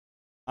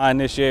I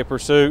initiated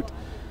pursuit.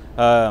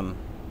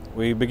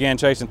 We began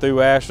chasing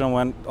through Ashland,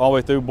 went all the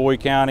way through Bowie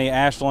County.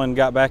 Ashland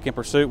got back in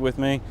pursuit with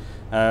me.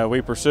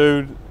 We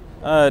pursued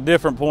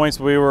different points.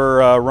 We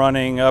were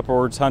running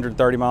upwards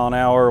 130 mile an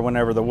hour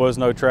whenever there was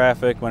no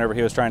traffic, whenever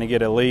he was trying to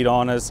get a lead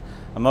on us.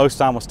 Most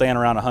time was staying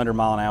around 100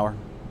 mile an hour.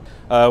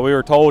 We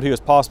were told he was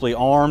possibly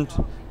armed,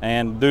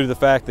 and due to the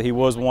fact that he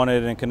was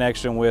wanted in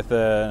connection with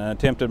an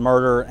attempted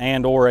murder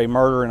and or a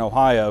murder in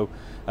Ohio,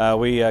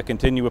 we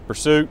continued with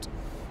pursuit.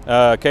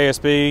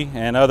 KSP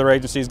and other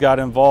agencies got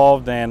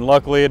involved, and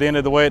luckily it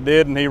ended the way it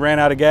did, and he ran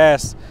out of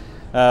gas.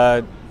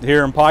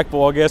 Here in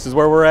Pikeville, I guess, is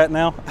where we're at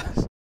now.